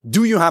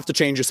Do you have to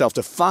change yourself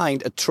to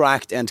find,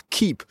 attract, and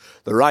keep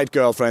the right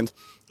girlfriend,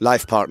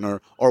 life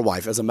partner, or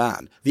wife as a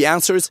man? The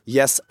answer is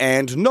yes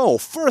and no.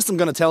 First, I'm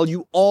going to tell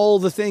you all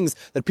the things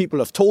that people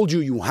have told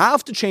you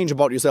have to change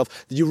about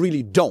yourself that you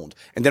really don't.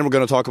 And then we're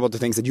going to talk about the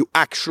things that you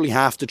actually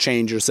have to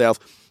change yourself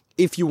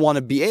if you want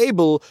to be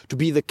able to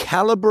be the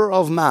caliber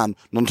of man,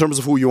 not in terms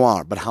of who you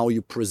are, but how you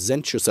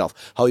present yourself,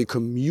 how you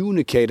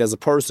communicate as a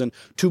person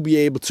to be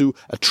able to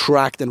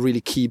attract and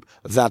really keep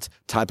that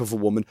type of a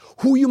woman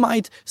who you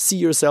might see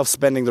yourself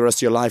spending the rest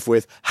of your life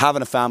with,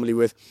 having a family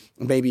with,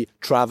 maybe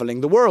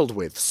traveling the world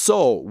with.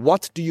 So,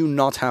 what do you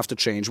not have to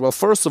change? Well,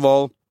 first of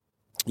all,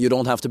 you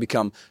don't have to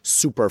become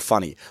super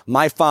funny.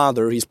 My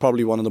father, he's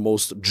probably one of the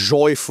most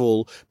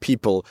joyful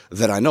people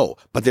that I know.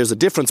 But there's a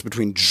difference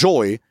between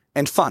joy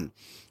and fun.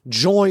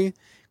 Joy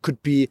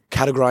could be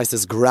categorized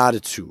as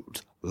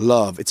gratitude,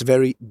 love. It's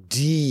very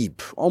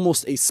deep,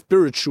 almost a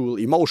spiritual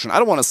emotion. I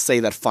don't want to say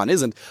that fun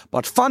isn't,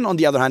 but fun, on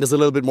the other hand, is a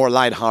little bit more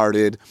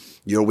lighthearted.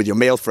 You're with your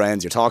male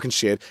friends, you're talking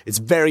shit. It's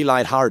very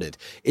lighthearted.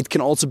 It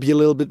can also be a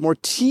little bit more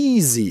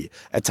teasy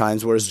at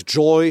times, whereas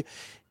joy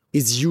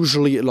is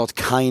usually a lot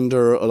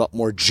kinder, a lot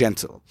more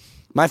gentle.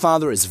 My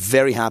father is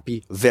very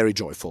happy, very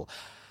joyful.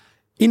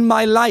 In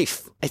my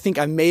life, I think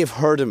I may have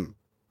heard him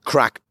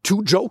crack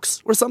 2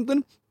 jokes or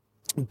something.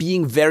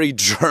 Being very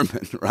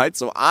German, right?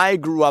 So I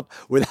grew up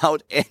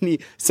without any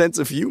sense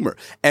of humor.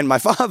 And my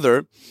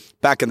father,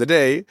 back in the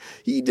day,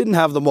 he didn't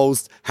have the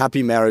most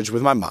happy marriage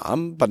with my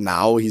mom, but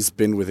now he's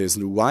been with his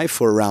new wife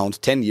for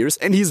around 10 years,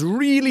 and he's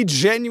really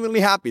genuinely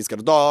happy. He's got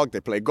a dog, they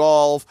play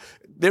golf,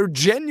 they're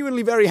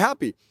genuinely very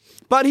happy.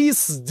 But he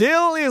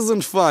still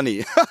isn't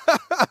funny.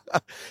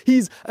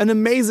 He's an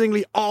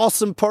amazingly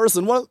awesome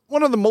person.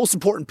 One of the most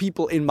important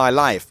people in my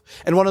life.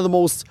 And one of the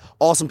most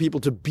awesome people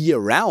to be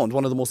around.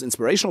 One of the most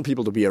inspirational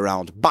people to be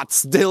around. But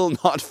still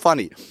not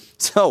funny.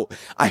 So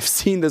I've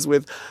seen this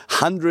with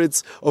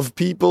hundreds of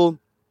people,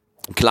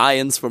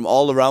 clients from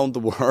all around the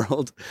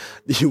world.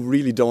 You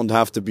really don't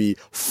have to be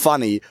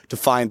funny to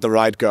find the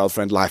right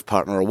girlfriend, life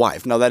partner, or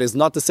wife. Now, that is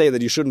not to say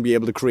that you shouldn't be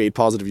able to create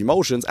positive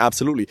emotions,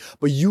 absolutely.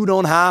 But you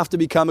don't have to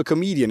become a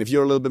comedian if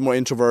you're a little bit more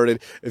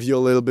introverted, if you're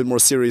a little bit more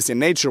serious in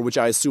nature, which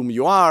I assume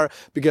you are,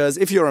 because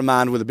if you're a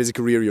man with a busy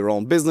career, your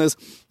own business,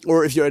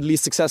 or if you're at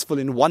least successful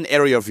in one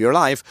area of your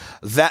life,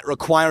 that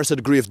requires a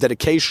degree of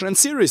dedication and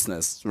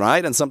seriousness,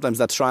 right? And sometimes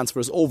that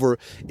transfers over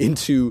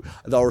into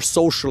our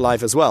social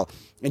life as well.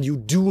 And you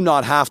do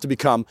not have to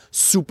become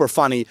super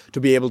funny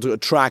to be able to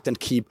attract and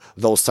keep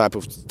those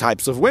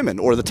types of women,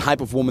 or the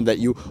type of woman that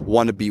you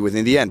want to be with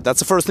in the end. That's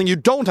the first thing you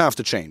don't have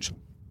to change.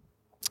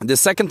 The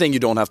second thing you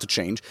don't have to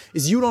change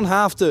is you don't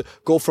have to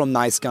go from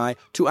nice guy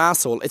to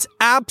asshole. It's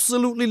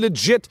absolutely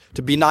legit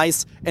to be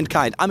nice and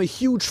kind. I'm a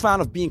huge fan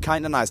of being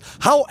kind and nice.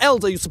 How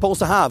else are you supposed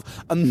to have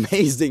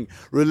amazing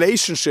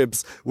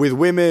relationships with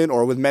women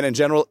or with men in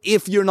general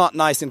if you're not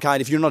nice and kind,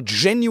 if you're not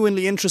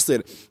genuinely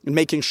interested in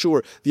making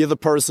sure the other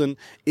person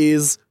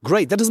is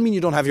great? That doesn't mean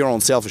you don't have your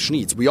own selfish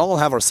needs. We all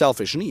have our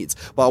selfish needs,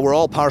 but we're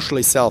all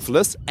partially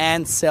selfless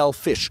and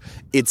selfish.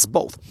 It's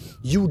both.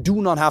 You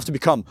do not have to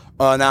become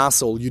an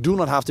asshole. You do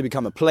not have to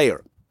become a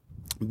player.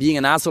 Being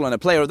an asshole and a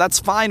player, that's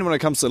fine when it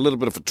comes to a little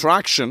bit of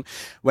attraction.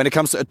 When it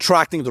comes to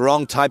attracting the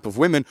wrong type of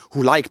women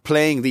who like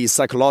playing these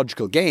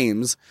psychological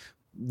games,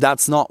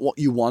 that's not what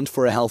you want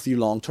for a healthy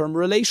long-term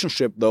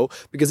relationship, though.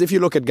 Because if you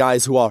look at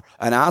guys who are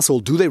an asshole,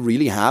 do they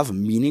really have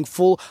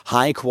meaningful,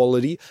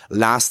 high-quality,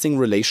 lasting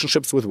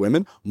relationships with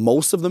women?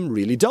 Most of them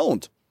really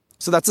don't.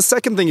 So that's the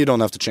second thing you don't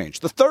have to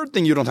change. The third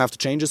thing you don't have to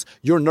change is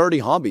your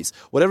nerdy hobbies.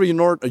 Whatever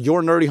your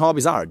nerdy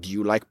hobbies are. Do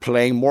you like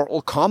playing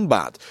Mortal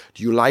Kombat?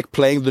 Do you like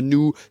playing the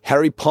new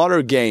Harry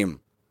Potter game?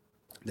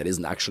 That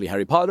isn't actually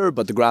Harry Potter,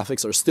 but the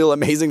graphics are still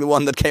amazing. The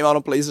one that came out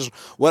on PlayStation.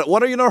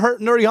 What are your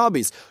nerdy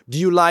hobbies? Do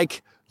you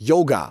like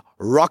yoga,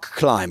 rock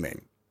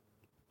climbing?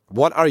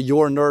 What are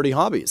your nerdy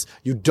hobbies?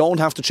 You don't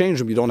have to change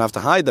them. You don't have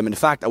to hide them. In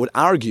fact, I would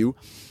argue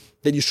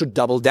that you should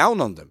double down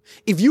on them.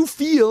 If you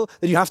feel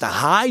that you have to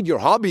hide your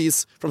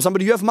hobbies from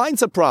somebody, you have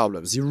mindset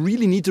problems. You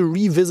really need to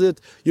revisit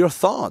your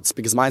thoughts,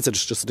 because mindset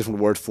is just a different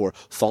word for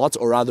thoughts,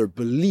 or rather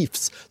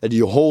beliefs that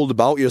you hold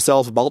about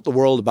yourself, about the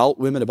world, about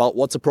women, about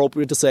what's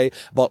appropriate to say,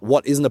 about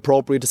what isn't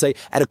appropriate to say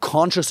at a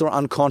conscious or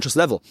unconscious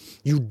level.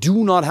 You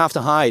do not have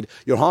to hide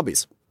your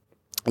hobbies.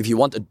 If you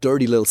want a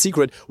dirty little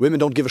secret, women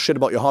don't give a shit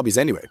about your hobbies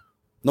anyway.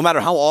 No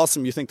matter how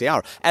awesome you think they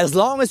are. As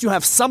long as you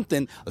have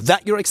something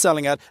that you're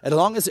excelling at, as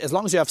long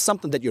as you have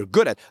something that you're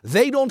good at,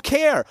 they don't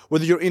care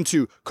whether you're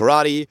into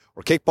karate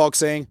or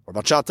kickboxing or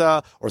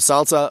bachata or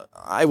salsa.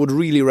 I would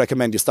really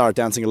recommend you start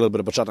dancing a little bit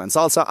of bachata and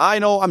salsa. I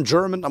know I'm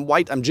German, I'm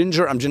white, I'm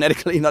ginger, I'm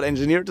genetically not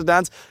engineered to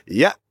dance.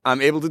 Yeah,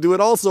 I'm able to do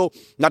it also.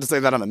 Not to say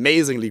that I'm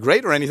amazingly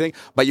great or anything,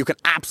 but you can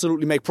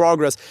absolutely make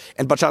progress.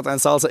 And bachata and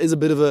salsa is a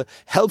bit of a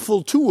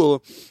helpful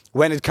tool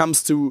when it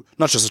comes to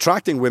not just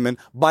attracting women,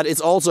 but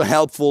it's also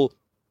helpful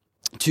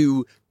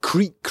to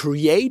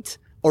create,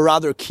 or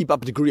rather keep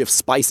up a degree of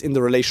spice in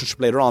the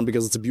relationship later on,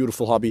 because it's a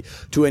beautiful hobby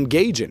to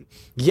engage in.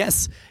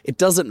 Yes, it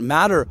doesn't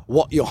matter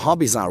what your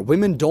hobbies are.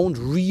 Women don't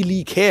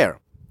really care.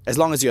 as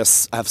long as you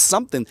have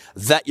something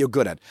that you're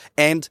good at.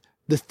 And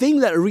the thing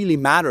that really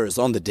matters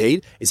on the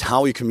date is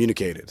how you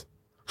communicate it.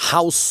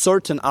 How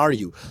certain are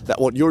you that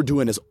what you're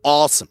doing is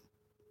awesome?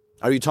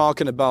 Are you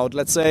talking about,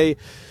 let's say,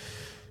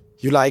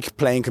 you like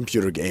playing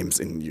computer games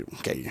and you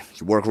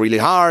work really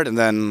hard and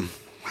then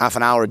half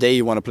an hour a day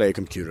you want to play a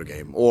computer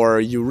game. Or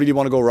you really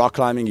want to go rock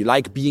climbing, you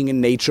like being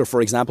in nature,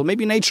 for example.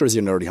 Maybe nature is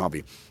your nerdy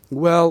hobby.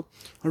 Well,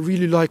 I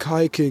really like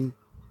hiking.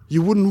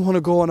 You wouldn't want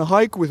to go on a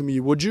hike with me,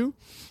 would you?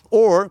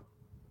 Or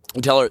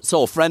you tell her,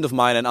 so a friend of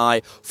mine and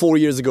I, 4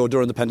 years ago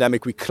during the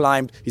pandemic, we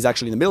climbed, he's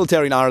actually in the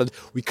military in Ireland,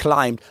 we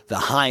climbed the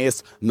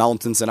highest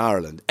mountains in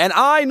Ireland. And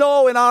I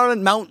know in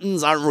Ireland,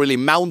 mountains aren't really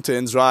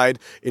mountains, right?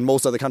 In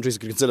most other countries, you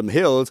can consider them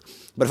hills.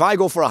 But if I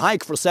go for a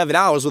hike for 7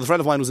 hours with a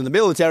friend of mine who's in the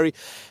military,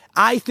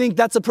 I think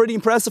that's a pretty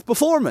impressive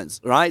performance,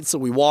 right? So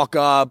we walk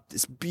up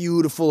this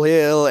beautiful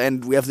hill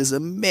and we have this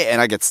and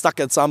I get stuck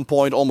at some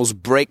point,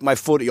 almost break my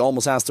foot. He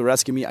almost has to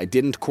rescue me. I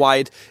didn't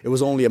quite. It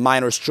was only a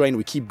minor strain.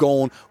 We keep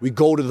going. We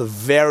go to the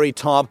very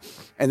top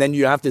and then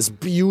you have this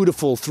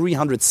beautiful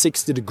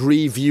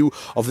 360-degree view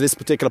of this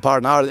particular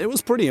part. Now, it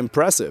was pretty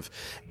impressive.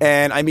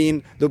 And I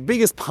mean, the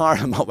biggest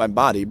part about my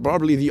body,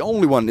 probably the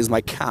only one, is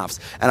my calves.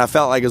 And I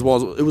felt like it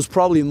was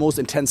probably the most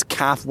intense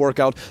calf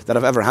workout that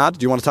I've ever had.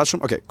 Do you want to touch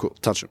them? Okay, cool.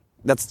 Touch them.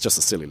 That's just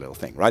a silly little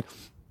thing, right?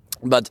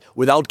 But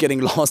without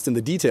getting lost in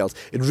the details,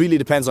 it really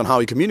depends on how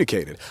you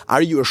communicate it.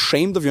 Are you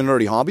ashamed of your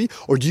nerdy hobby,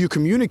 or do you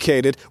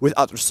communicate it with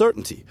utter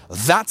certainty?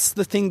 That's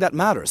the thing that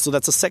matters. So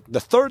that's the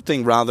third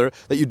thing, rather,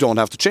 that you don't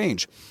have to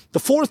change. The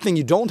fourth thing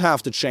you don't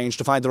have to change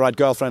to find the right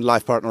girlfriend,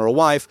 life partner, or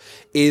wife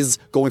is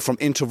going from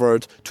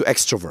introvert to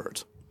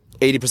extrovert.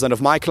 80%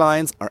 of my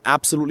clients are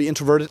absolutely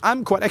introverted.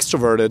 I'm quite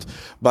extroverted,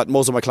 but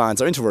most of my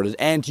clients are introverted.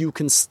 And you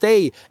can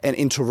stay an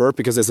introvert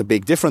because there's a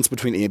big difference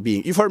between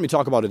being... You've heard me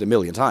talk about it a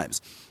million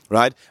times,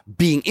 right?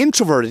 Being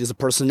introverted is a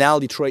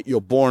personality trait you're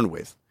born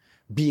with.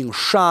 Being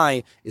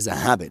shy is a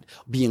habit.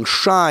 Being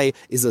shy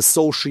is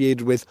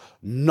associated with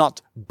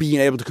not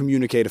being able to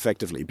communicate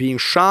effectively. Being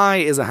shy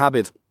is a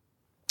habit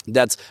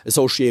that's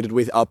associated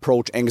with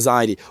approach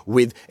anxiety,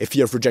 with a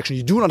fear of rejection.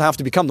 You do not have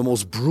to become the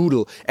most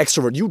brutal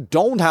extrovert. You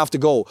don't have to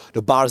go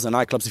to bars and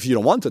nightclubs if you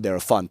don't want to. They're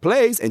a fun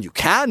place and you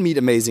can meet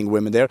amazing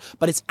women there,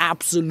 but it's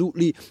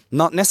absolutely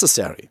not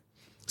necessary.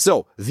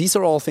 So these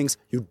are all things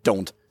you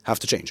don't have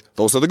to change.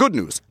 Those are the good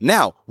news.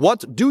 Now,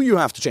 what do you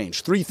have to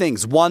change? 3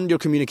 things. 1, your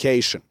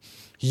communication.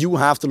 You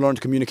have to learn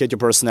to communicate your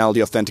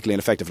personality authentically and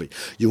effectively.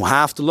 You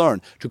have to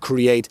learn to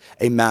create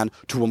a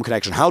man-to-woman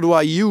connection. How do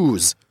I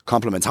use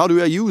compliments? How do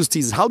I use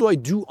teases? How do I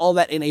do all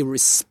that in a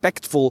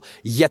respectful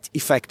yet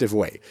effective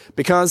way?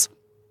 Because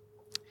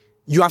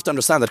you have to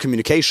understand that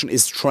communication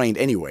is trained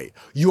anyway.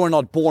 You are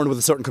not born with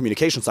a certain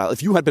communication style.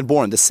 If you had been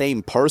born the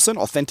same person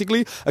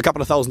authentically a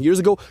couple of thousand years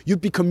ago,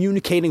 you'd be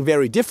communicating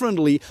very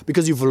differently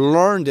because you've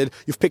learned it,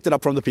 you've picked it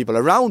up from the people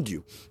around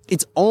you.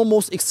 It's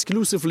almost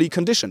exclusively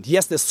conditioned.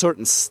 Yes, there's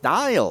certain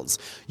styles.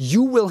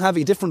 You will have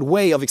a different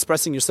way of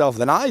expressing yourself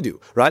than I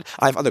do, right?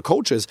 I have other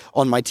coaches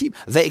on my team.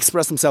 They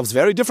express themselves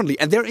very differently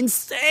and they're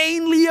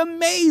insanely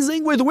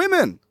amazing with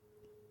women,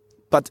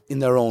 but in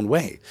their own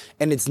way.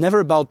 And it's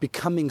never about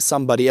becoming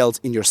somebody else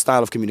in your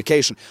style of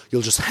communication.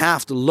 You'll just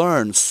have to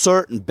learn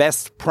certain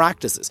best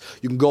practices.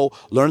 You can go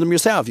learn them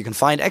yourself. You can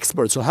find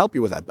experts who'll help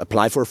you with that.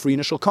 Apply for a free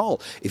initial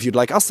call if you'd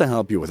like us to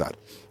help you with that.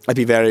 I'd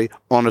be very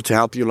honored to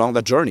help you along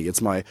that journey.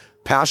 It's my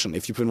passion.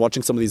 If you've been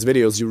watching some of these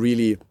videos, you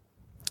really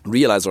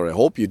realize, or I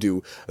hope you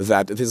do,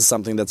 that this is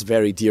something that's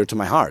very dear to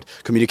my heart.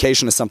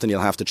 Communication is something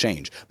you'll have to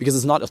change because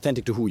it's not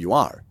authentic to who you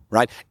are,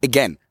 right?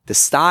 Again, the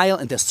style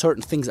and there's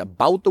certain things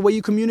about the way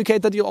you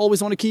communicate that you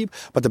always want to keep,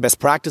 but the best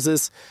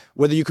practices,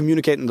 whether you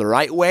communicate in the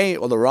right way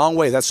or the wrong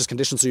way, that's just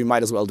conditioned, so you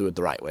might as well do it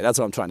the right way. That's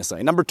what I'm trying to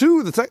say. Number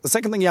 2, the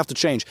second thing you have to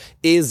change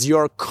is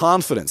your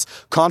confidence.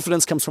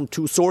 Confidence comes from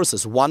 2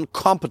 sources. 1,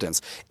 competence.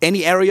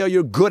 Any area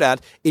you're good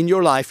at in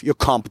your life, you're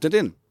competent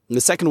in. And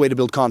the second way to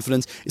build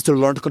confidence is to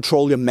learn to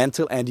control your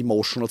mental and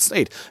emotional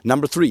state.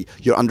 Number 3,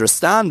 your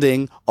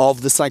understanding of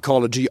the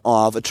psychology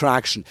of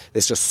attraction.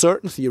 There's just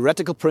certain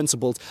theoretical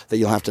principles that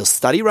you'll have to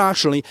study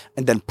rationally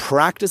and then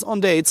practice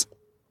on dates.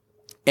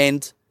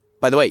 And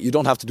by the way, you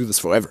don't have to do this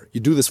forever. You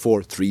do this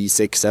for 3,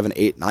 6, 7,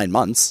 8, 9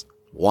 months.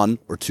 1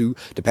 or 2,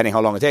 depending how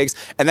long it takes.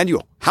 And then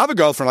you have a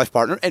girlfriend, life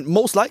partner, and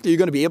most likely you're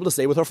going to be able to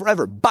stay with her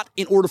forever. But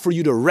in order for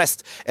you to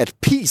rest at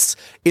peace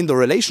in the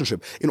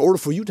relationship, in order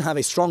for you to have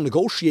a strong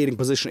negotiating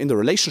position in the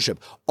relationship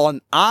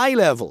on eye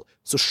level,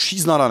 so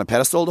she's not on a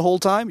pedestal the whole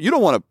time, you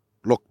don't want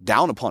to look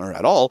down upon her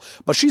at all,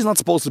 but she's not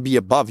supposed to be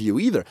above you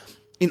either.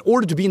 In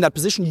order to be in that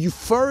position, you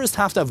first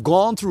have to have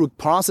gone through a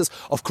process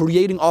of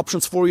creating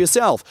options for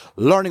yourself,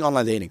 learning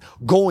online dating,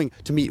 going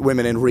to meet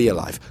women in real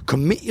life.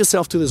 Commit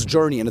yourself to this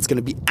journey and it's going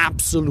to be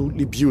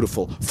absolutely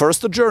beautiful.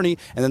 First the journey,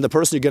 and then the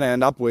person you're going to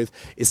end up with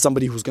is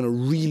somebody who's going to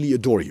really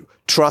adore you.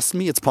 Trust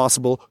me, it's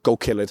possible. Go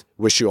kill it.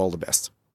 Wish you all the best.